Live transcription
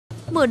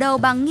Mở đầu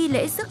bằng nghi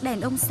lễ rước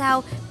đèn ông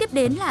sao, tiếp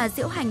đến là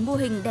diễu hành mô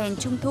hình đèn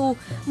Trung Thu,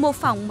 mô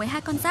phỏng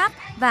 12 con giáp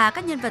và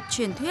các nhân vật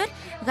truyền thuyết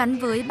gắn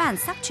với bản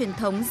sắc truyền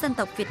thống dân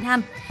tộc Việt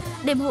Nam.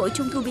 Đêm hội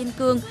Trung Thu Biên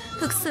Cương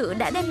thực sự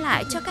đã đem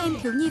lại cho các em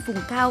thiếu nhi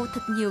vùng cao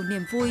thật nhiều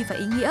niềm vui và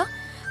ý nghĩa.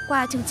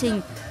 Qua chương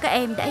trình, các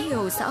em đã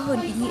hiểu rõ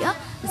hơn ý nghĩa,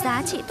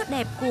 giá trị tốt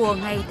đẹp của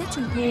ngày Tết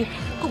Trung Thu,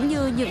 cũng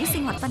như những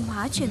sinh hoạt văn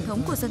hóa truyền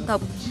thống của dân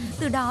tộc.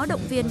 Từ đó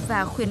động viên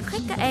và khuyến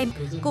khích các em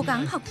cố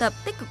gắng học tập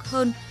tích cực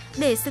hơn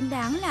để xứng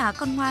đáng là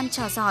con ngoan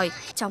trò giỏi,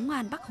 cháu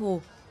ngoan Bác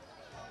Hồ.